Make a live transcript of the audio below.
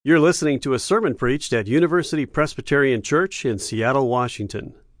You're listening to a sermon preached at University Presbyterian Church in Seattle,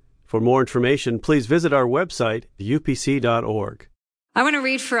 Washington. For more information, please visit our website, upc.org. I want to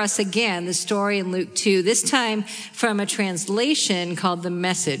read for us again the story in Luke 2, this time from a translation called The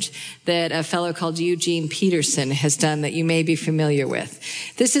Message that a fellow called Eugene Peterson has done that you may be familiar with.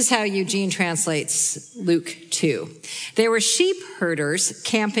 This is how Eugene translates Luke 2. There were sheep herders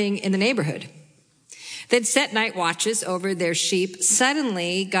camping in the neighborhood. They'd set night watches over their sheep.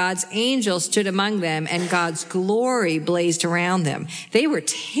 Suddenly, God's angel stood among them, and God's glory blazed around them. They were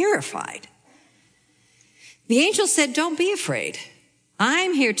terrified. The angel said, "Don't be afraid.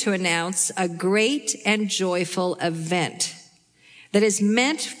 I'm here to announce a great and joyful event that is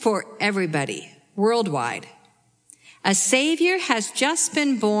meant for everybody worldwide. A Savior has just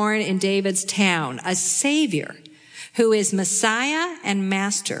been born in David's town, a Savior who is Messiah and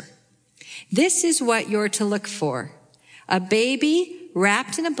Master. This is what you're to look for: a baby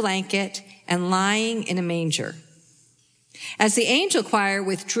wrapped in a blanket and lying in a manger." As the angel choir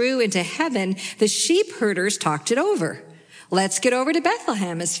withdrew into heaven, the sheep herders talked it over. "Let's get over to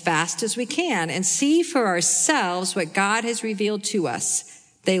Bethlehem as fast as we can and see for ourselves what God has revealed to us."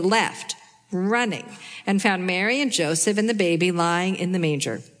 They left, running, and found Mary and Joseph and the baby lying in the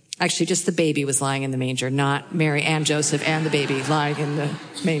manger. Actually, just the baby was lying in the manger, not Mary and Joseph and the baby lying in the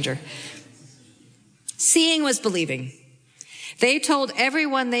manger. Seeing was believing. They told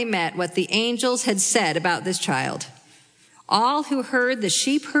everyone they met what the angels had said about this child. All who heard the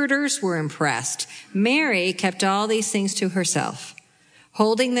sheep herders were impressed. Mary kept all these things to herself,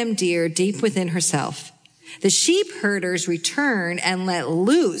 holding them dear deep within herself. The sheep herders returned and let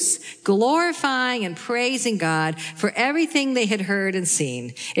loose, glorifying and praising God for everything they had heard and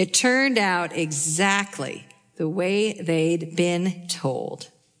seen. It turned out exactly the way they'd been told.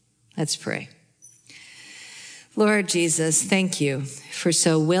 Let's pray. Lord Jesus, thank you for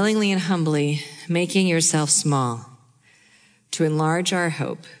so willingly and humbly making yourself small to enlarge our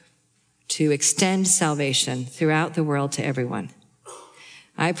hope, to extend salvation throughout the world to everyone.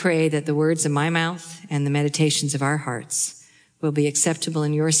 I pray that the words of my mouth and the meditations of our hearts will be acceptable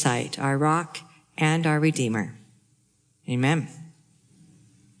in your sight, our rock and our Redeemer. Amen.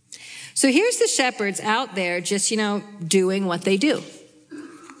 So here's the shepherds out there just, doing what they do.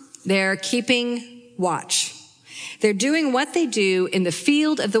 They're keeping watch. They're doing what they do in the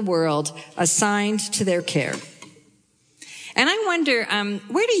field of the world assigned to their care. And I wonder,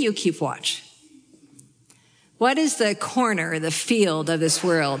 where do you keep watch? What is the corner, the field of this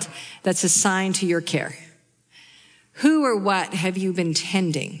world that's assigned to your care? Who or what have you been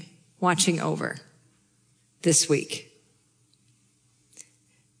tending, watching over this week?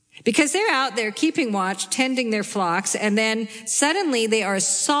 Because they're out there keeping watch, tending their flocks, and then suddenly they are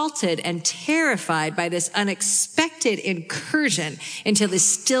assaulted and terrified by this unexpected incursion into the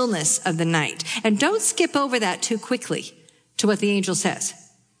stillness of the night. And don't skip over that too quickly to what the angel says.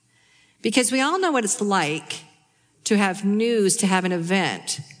 Because we all know what it's like to have news, to have an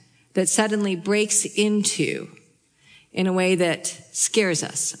event that suddenly breaks into in a way that scares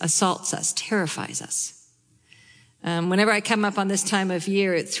us, assaults us, terrifies us. Whenever I come up on this time of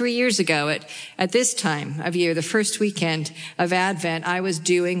year, 3 years ago at this time of year, the first weekend of Advent, I was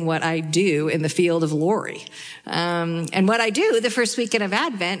doing what I do in the field of Lori. And what I do the first weekend of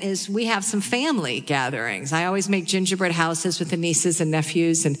Advent is we have some family gatherings. I always make gingerbread houses with the nieces and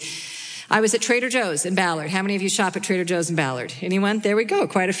nephews. And I was at Trader Joe's in Ballard. How many of you shop at Trader Joe's in Ballard? Anyone? There we go.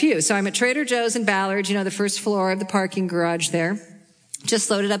 Quite a few. So I'm at Trader Joe's in Ballard, the first floor of the parking garage there.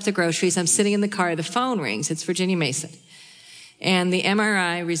 Just loaded up the groceries. I'm sitting in the car. The phone rings. It's Virginia Mason. And the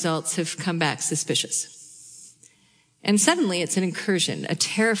MRI results have come back suspicious. And suddenly it's an incursion, a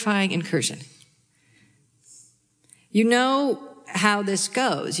terrifying incursion. You know how this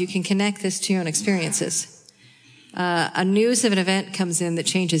goes. You can connect this to your own experiences. A news of an event comes in that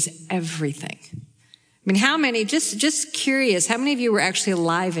changes everything. I mean, how many, just curious, how many of you were actually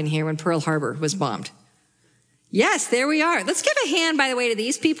alive in here when Pearl Harbor was bombed? Yes, there we are. Let's give a hand, by the way, to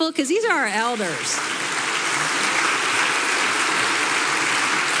these people, because these are our elders.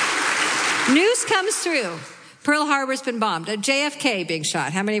 News comes through. Pearl Harbor's been bombed. A JFK being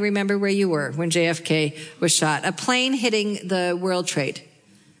shot. How many remember where you were when JFK was shot? A plane hitting the World Trade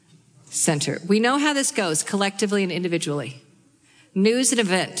Center. We know how this goes, collectively and individually. News, an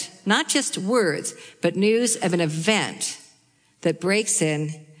event. Not just words, but news of an event that breaks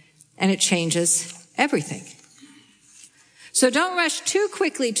in and it changes everything. So don't rush too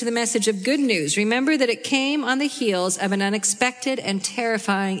quickly to the message of good news. Remember that it came on the heels of an unexpected and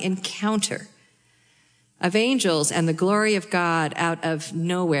terrifying encounter of angels and the glory of God out of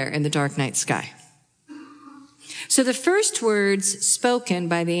nowhere in the dark night sky. So the first words spoken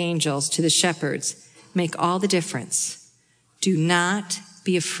by the angels to the shepherds make all the difference. Do not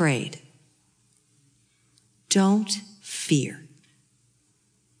be afraid. Don't fear.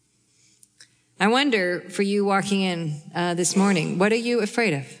 I wonder, for you walking in this morning, what are you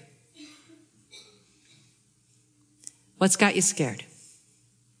afraid of? What's got you scared?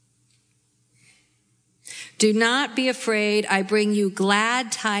 Do not be afraid. I bring you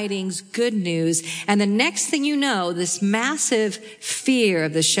glad tidings, good news. And the next thing you know, this massive fear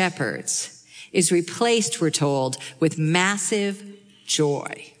of the shepherds is replaced, we're told, with massive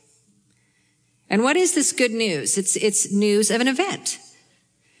joy. And what is this good news? It's news of an event.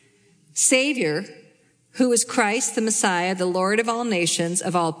 Savior, who is Christ, the Messiah, the Lord of all nations,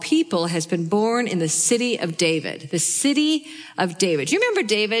 of all people, has been born in the city of David. The city of David. Do you remember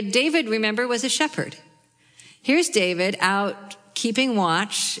David? David, remember, was a shepherd. Here's David out keeping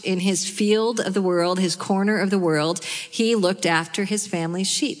watch in his field of the world, his corner of the world. He looked after his family's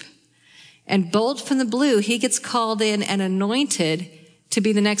sheep. And bolt from the blue, he gets called in and anointed to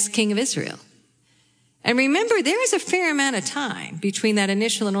be the next king of Israel. And remember, there is a fair amount of time between that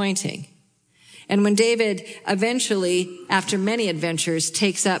initial anointing and when David eventually, after many adventures,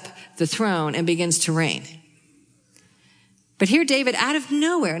 takes up the throne and begins to reign. But here David, out of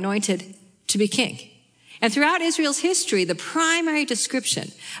nowhere, anointed to be king. And throughout Israel's history, the primary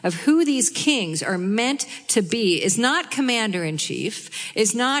description of who these kings are meant to be is not commander-in-chief,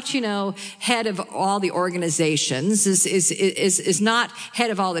 is not, head of all the organizations, is not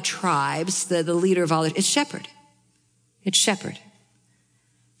head of all the tribes, the leader of all it's shepherd. It's shepherd.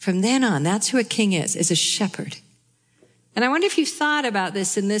 From then on, that's who a king is a shepherd. And I wonder if you've thought about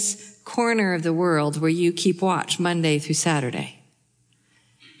this in this corner of the world where you keep watch Monday through Saturday.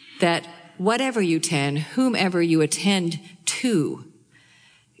 That whatever you attend, whomever you attend to,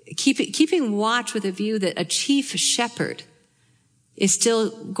 keeping watch with a view that a chief shepherd is still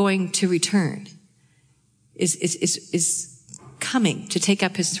going to return, is coming to take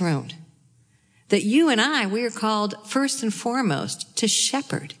up his throne. That you and I, we are called first and foremost to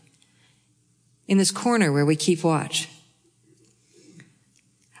shepherd in this corner where we keep watch.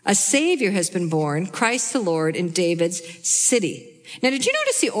 A Savior has been born, Christ the Lord, in David's city. Now, did you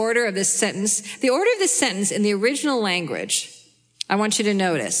notice the order of this sentence? The order of this sentence in the original language, I want you to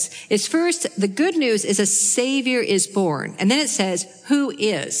notice, is first, the good news is a Savior is born. And then it says, who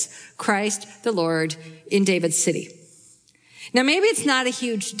is Christ the Lord in David's city. Now, maybe it's not a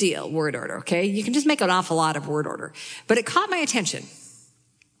huge deal, word order, okay? You can just make an awful lot of word order. But it caught my attention.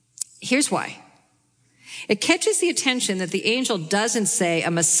 Here's why. It catches the attention that the angel doesn't say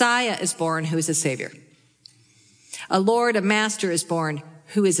a Messiah is born who is a Savior. A Lord, a Master is born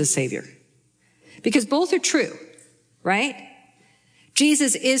who is a Savior. Because both are true, right?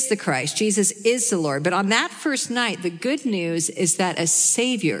 Jesus is the Christ. Jesus is the Lord. But on that first night, the good news is that a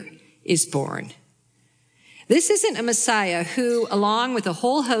Savior is born. This isn't a Messiah who, along with a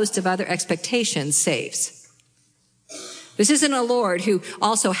whole host of other expectations, saves. This isn't a Lord who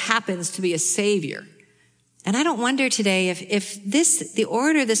also happens to be a Savior. And I don't wonder today if the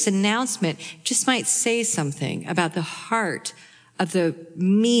order of this announcement just might say something about the heart of the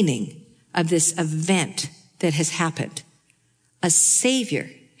meaning of this event that has happened. A Savior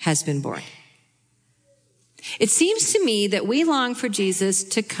has been born. It seems to me that we long for Jesus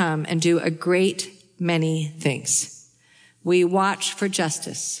to come and do a great many things. We watch for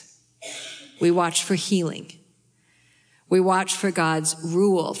justice. We watch for healing. We watch for God's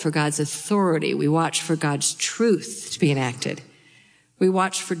rule, for God's authority. We watch for God's truth to be enacted. We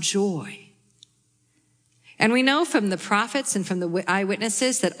watch for joy. And we know from the prophets and from the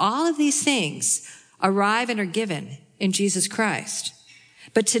eyewitnesses that all of these things arrive and are given in Jesus Christ.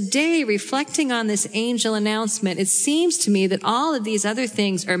 But today, reflecting on this angel announcement, it seems to me that all of these other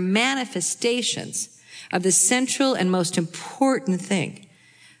things are manifestations of the central and most important thing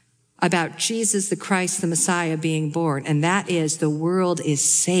about Jesus the Christ, the Messiah, being born, and that is the world is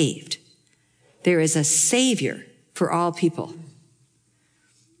saved. There is a Savior for all people.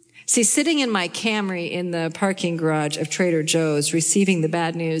 See, sitting in my Camry in the parking garage of Trader Joe's, receiving the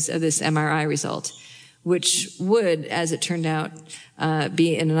bad news of this MRI result, which would, as it turned out,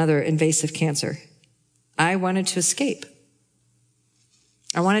 be in another invasive cancer, I wanted to escape.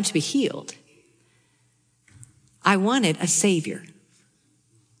 I wanted to be healed. I wanted a Savior.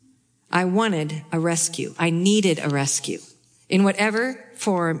 I wanted a rescue. I needed a rescue. In whatever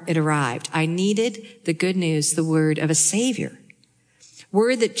form it arrived, I needed the good news, the word of a Savior.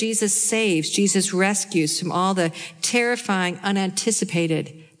 Word that Jesus saves, Jesus rescues from all the terrifying,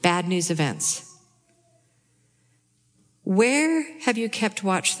 unanticipated bad news events. Where have you kept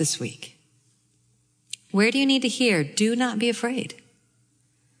watch this week? Where do you need to hear? Do not be afraid.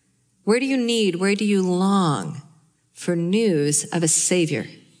 Where do you long for news of a Savior,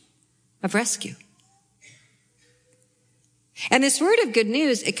 of rescue? And this word of good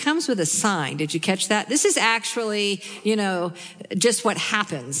news, it comes with a sign. Did you catch that? This is actually, just what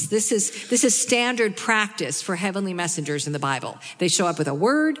happens. This is standard practice for heavenly messengers in the Bible. They show up with a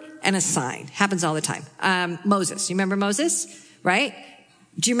word and a sign. Happens all the time. Moses. You remember Moses? Right?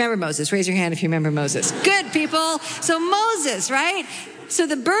 Do you remember Moses? Raise your hand if you remember Moses. Good, people. So Moses, right? So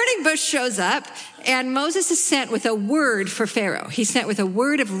the burning bush shows up, and Moses is sent with a word for Pharaoh. He's sent with a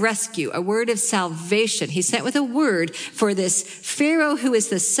word of rescue, a word of salvation. He's sent with a word for this Pharaoh who is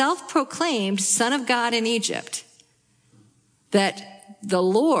the self-proclaimed son of God in Egypt, that the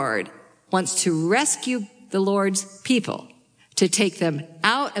Lord wants to rescue the Lord's people, to take them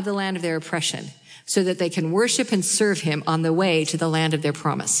out of the land of their oppression so that they can worship and serve him on the way to the land of their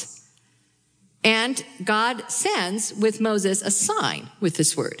promise. And God sends with Moses a sign with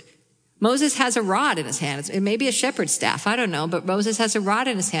this word. Moses has a rod in his hand. It may be a shepherd's staff. I don't know, but Moses has a rod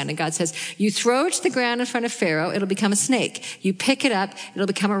in his hand. And God says, you throw it to the ground in front of Pharaoh, it'll become a snake. You pick it up, it'll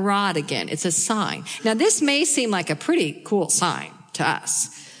become a rod again. It's a sign. Now, this may seem like a pretty cool sign to us,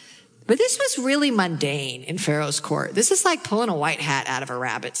 but this was really mundane in Pharaoh's court. This is like pulling a white hat out of a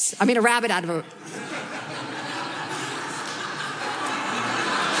rabbit out of a...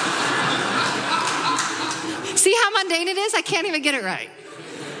 See how mundane it is? I can't even get it right.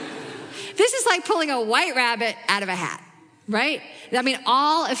 This is like pulling a white rabbit out of a hat, right? I mean,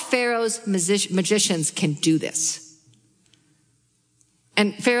 all of Pharaoh's magicians can do this.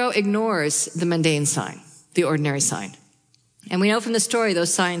 And Pharaoh ignores the mundane sign, the ordinary sign. And we know from the story,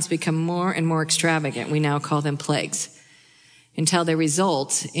 those signs become more and more extravagant. We now call them plagues, until they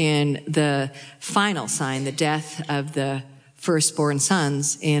result in the final sign, the death of the firstborn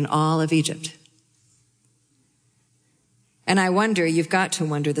sons in all of Egypt. And I wonder, you've got to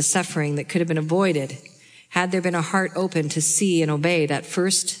wonder, the suffering that could have been avoided had there been a heart open to see and obey that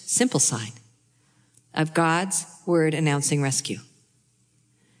first simple sign of God's word announcing rescue.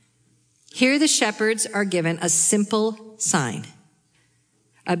 Here the shepherds are given a simple sign,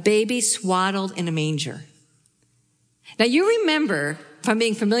 a baby swaddled in a manger. Now you remember, from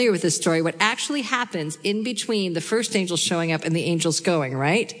being familiar with this story, what actually happens in between the first angel showing up and the angels going,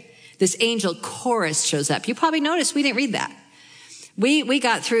 right? This angel chorus shows up. You probably noticed we didn't read that. We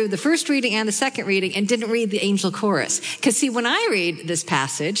got through the first reading and the second reading and didn't read the angel chorus. Because see, when I read this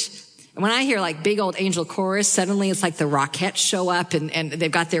passage, and when I hear like big old angel chorus, suddenly it's like the Rockettes show up and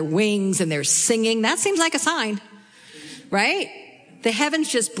they've got their wings and they're singing. That seems like a sign, right? The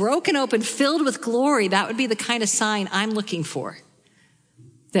heavens just broken open, filled with glory. That would be the kind of sign I'm looking for.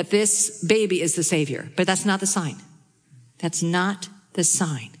 That this baby is the Savior. But that's not the sign. That's not the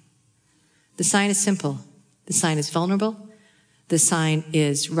sign. The sign is simple. The sign is vulnerable. The sign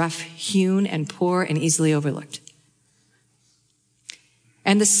is rough-hewn and poor and easily overlooked.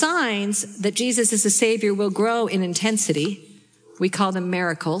 And the signs that Jesus is the Savior will grow in intensity. We call them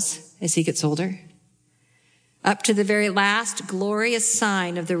miracles as he gets older. Up to the very last glorious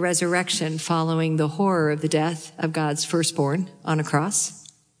sign of the resurrection following the horror of the death of God's firstborn on a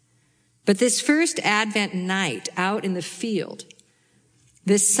cross. But this first Advent night out in the field,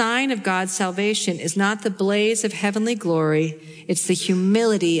 this sign of God's salvation is not the blaze of heavenly glory, it's the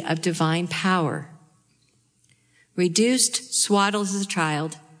humility of divine power. Reduced, swaddled as a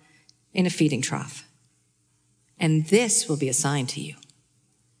child in a feeding trough. And this will be a sign to you.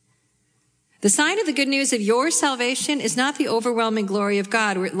 The sign of the good news of your salvation is not the overwhelming glory of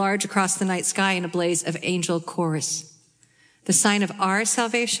God writ large across the night sky in a blaze of angel chorus. The sign of our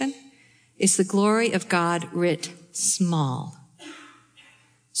salvation is the glory of God writ small,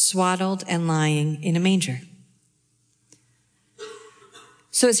 swaddled and lying in a manger.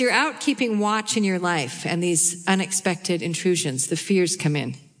 So as you're out keeping watch in your life and these unexpected intrusions, the fears come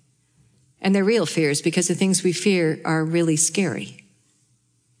in. And they're real fears because the things we fear are really scary.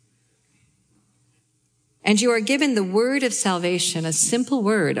 And you are given the word of salvation, a simple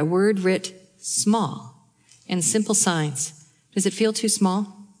word, a word writ small, and simple signs. Does it feel too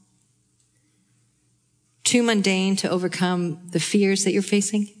small? Too mundane to overcome the fears that you're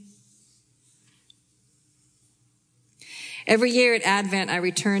facing? Every year at Advent, I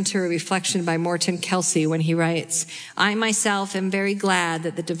return to a reflection by Morton Kelsey when he writes, I myself am very glad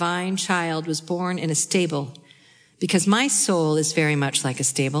that the divine child was born in a stable because my soul is very much like a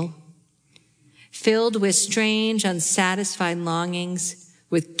stable, filled with strange, unsatisfied longings,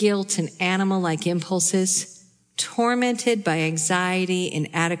 with guilt and animal-like impulses, tormented by anxiety,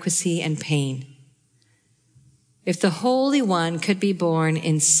 inadequacy, and pain. If the Holy One could be born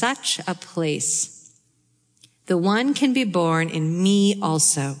in such a place, The one can be born in me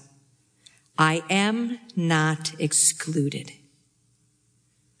also. I am not excluded.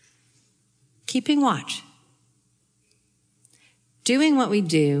 Keeping watch. Doing what we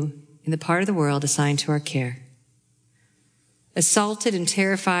do in the part of the world assigned to our care. Assaulted and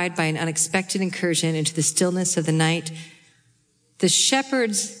terrified by an unexpected incursion into the stillness of the night, the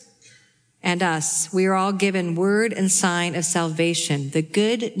shepherds and us, we are all given word and sign of salvation, the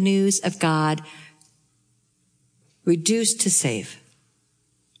good news of God reduced to save.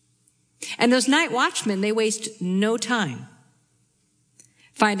 And those night watchmen, they waste no time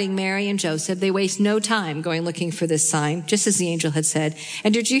finding Mary and Joseph. They waste no time going looking for this sign, just as the angel had said.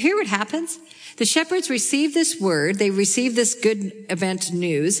 And did you hear what happens? The shepherds receive this word, they receive this good event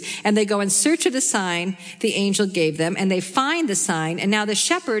news, and they go in search of the sign the angel gave them, and they find the sign, and now the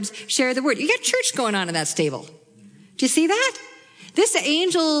shepherds share the word. You got church going on in that stable. Do you see that? This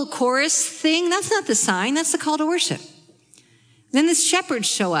angel chorus thing, that's not the sign, that's the call to worship. Then the shepherds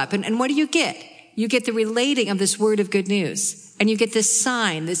show up, and what do you get? You get the relating of this word of good news, and you get this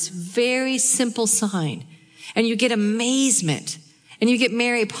sign, this very simple sign, and you get amazement. And you get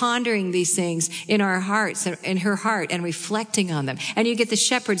Mary pondering these things in our hearts, in her heart, and reflecting on them. And you get the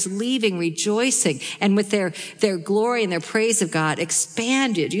shepherds leaving, rejoicing, and with their glory and their praise of God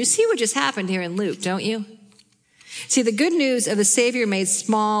expanded. You see what just happened here in Luke, don't you? See, the good news of the Savior made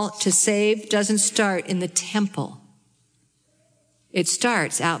small to save doesn't start in the temple. It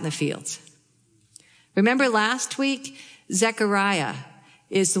starts out in the fields. Remember last week, Zechariah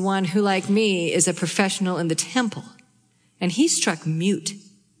is the one who, like me, is a professional in the temple. And he struck mute.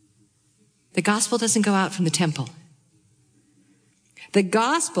 The gospel doesn't go out from the temple. The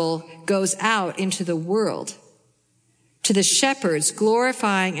gospel goes out into the world, to the shepherds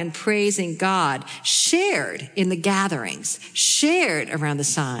glorifying and praising God, shared in the gatherings, shared around the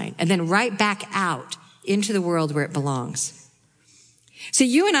sign, and then right back out into the world where it belongs. So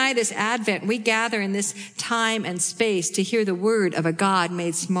you and I, this Advent, we gather in this time and space to hear the word of a God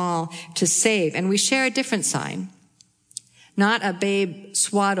made small to save. And we share a different sign. Not a babe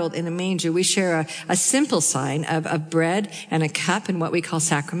swaddled in a manger. We share a simple sign of bread and a cup and what we call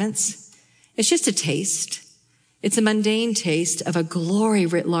sacraments. It's just a taste. It's a mundane taste of a glory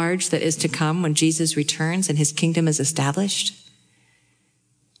writ large that is to come when Jesus returns and his kingdom is established.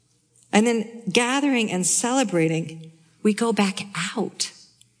 And then gathering and celebrating, we go back out.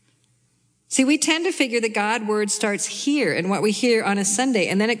 See, we tend to figure the God word starts here and what we hear on a Sunday,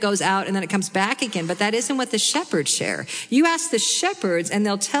 and then it goes out and then it comes back again. But that isn't what the shepherds share. You ask the shepherds and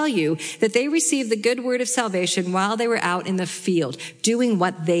they'll tell you that they received the good word of salvation while they were out in the field, doing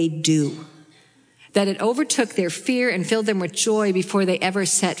what they do. That it overtook their fear and filled them with joy before they ever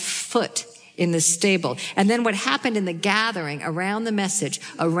set foot in the stable. And then what happened in the gathering around the message,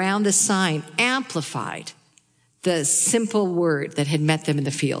 around the sign, amplified the simple word that had met them in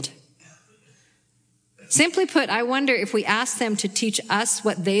the field. Simply put, I wonder if we asked them to teach us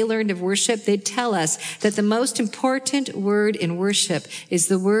what they learned of worship, they'd tell us that the most important word in worship is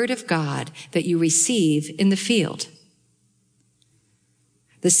the word of God that you receive in the field.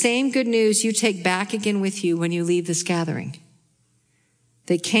 The same good news you take back again with you when you leave this gathering.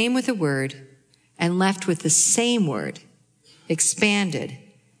 They came with a word and left with the same word, expanded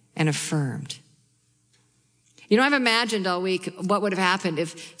and affirmed. You know, I've imagined all week what would have happened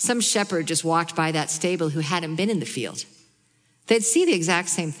if some shepherd just walked by that stable who hadn't been in the field. They'd see the exact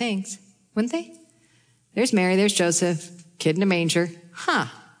same things, wouldn't they? There's Mary, there's Joseph, kid in a manger.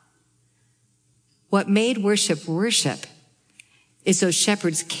 What made worship worship is those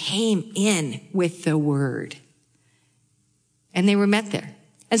shepherds came in with the word. And they were met there.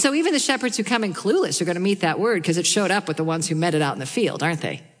 And so even the shepherds who come in clueless are going to meet that word because it showed up with the ones who met it out in the field, aren't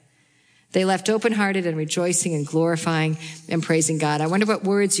they? They left open-hearted and rejoicing and glorifying and praising God. I wonder what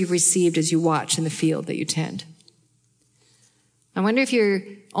words you've received as you watch in the field that you tend. I wonder if you're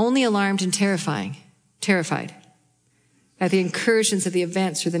only alarmed and terrified at the incursions of the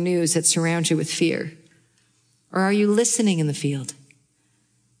events or the news that surround you with fear. Or are you listening in the field?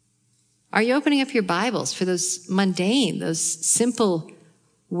 Are you opening up your Bibles for those mundane, those simple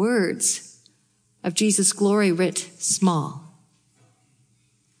words of Jesus' glory writ small?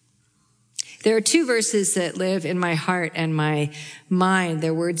 There are two verses that live in my heart and my mind.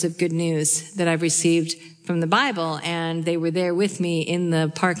 They're words of good news that I've received from the Bible, and they were there with me in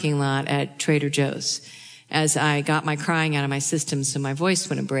the parking lot at Trader Joe's as I got my crying out of my system so my voice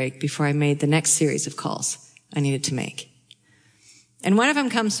wouldn't break before I made the next series of calls I needed to make. And one of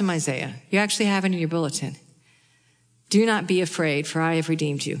them comes from Isaiah. You actually have it in your bulletin. Do not be afraid, for I have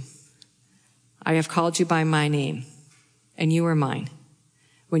redeemed you. I have called you by my name, and you are mine.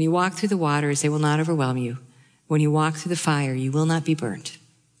 When you walk through the waters, they will not overwhelm you. When you walk through the fire, you will not be burnt.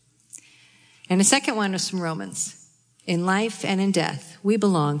 And the second one is from Romans. In life and in death, we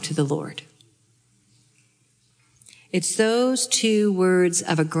belong to the Lord. It's those two words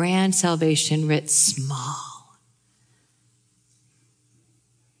of a grand salvation writ small.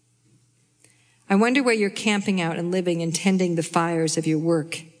 I wonder where you're camping out and living and tending the fires of your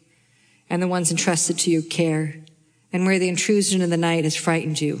work and the ones entrusted to your care, and where the intrusion of the night has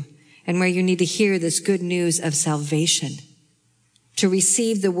frightened you, and where you need to hear this good news of salvation, to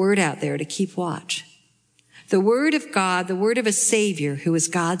receive the word out there, to keep watch. The word of God, the word of a Savior who is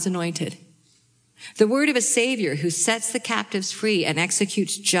God's anointed. The word of a Savior who sets the captives free and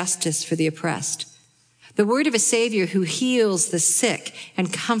executes justice for the oppressed. The word of a Savior who heals the sick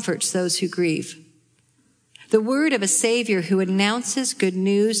and comforts those who grieve. The word of a Savior who announces good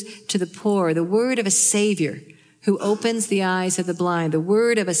news to the poor. The word of a Savior who opens the eyes of the blind. The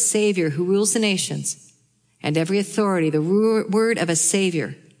word of a Savior who rules the nations and every authority. The word of a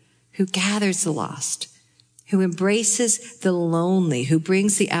Savior who gathers the lost, who embraces the lonely, who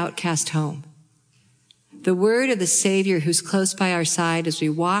brings the outcast home. The word of the Savior who's close by our side as we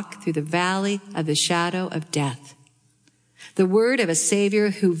walk through the valley of the shadow of death. The word of a Savior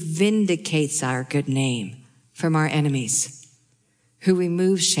who vindicates our good name from our enemies, who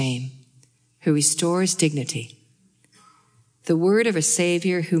removes shame, who restores dignity. The word of a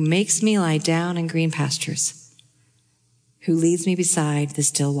Savior who makes me lie down in green pastures, who leads me beside the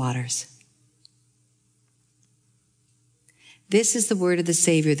still waters. This is the word of the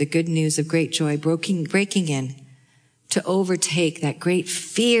Savior, the good news of great joy breaking in to overtake that great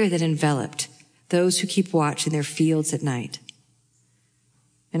fear that enveloped those who keep watch in their fields at night.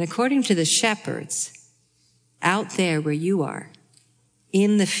 And according to the shepherds, out there where you are,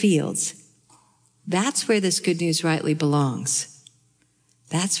 in the fields, that's where this good news rightly belongs.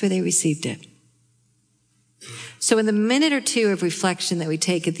 That's where they received it. So in the minute or two of reflection that we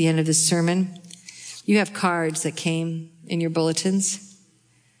take at the end of this sermon, you have cards that came in your bulletins.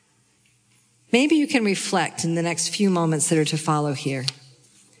 Maybe you can reflect in the next few moments that are to follow here.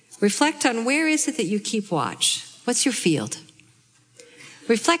 Reflect on where is it that you keep watch? What's your field?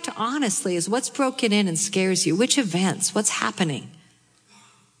 Reflect honestly as what's broken in and scares you. Which events? What's happening?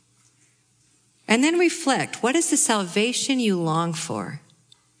 And then reflect, what is the salvation you long for?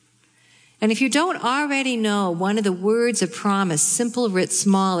 And if you don't already know one of the words of promise, simple writ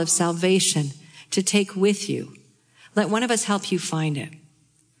small, of salvation to take with you, let one of us help you find it.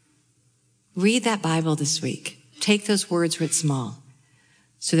 Read that Bible this week. Take those words writ small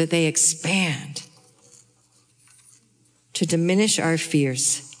so that they expand to diminish our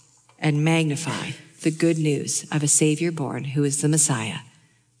fears and magnify the good news of a Savior born who is the Messiah,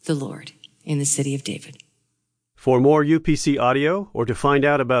 the Lord, in the city of David. For more UPC audio or to find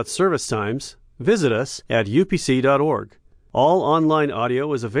out about service times, visit us at upc.org. All online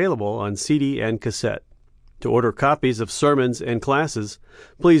audio is available on CD and cassette. To order copies of sermons and classes,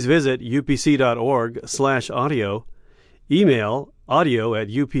 please visit upc.org/audio, email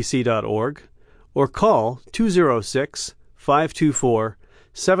audio@upc.org, or call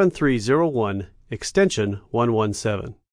 206-524-7301, extension 117.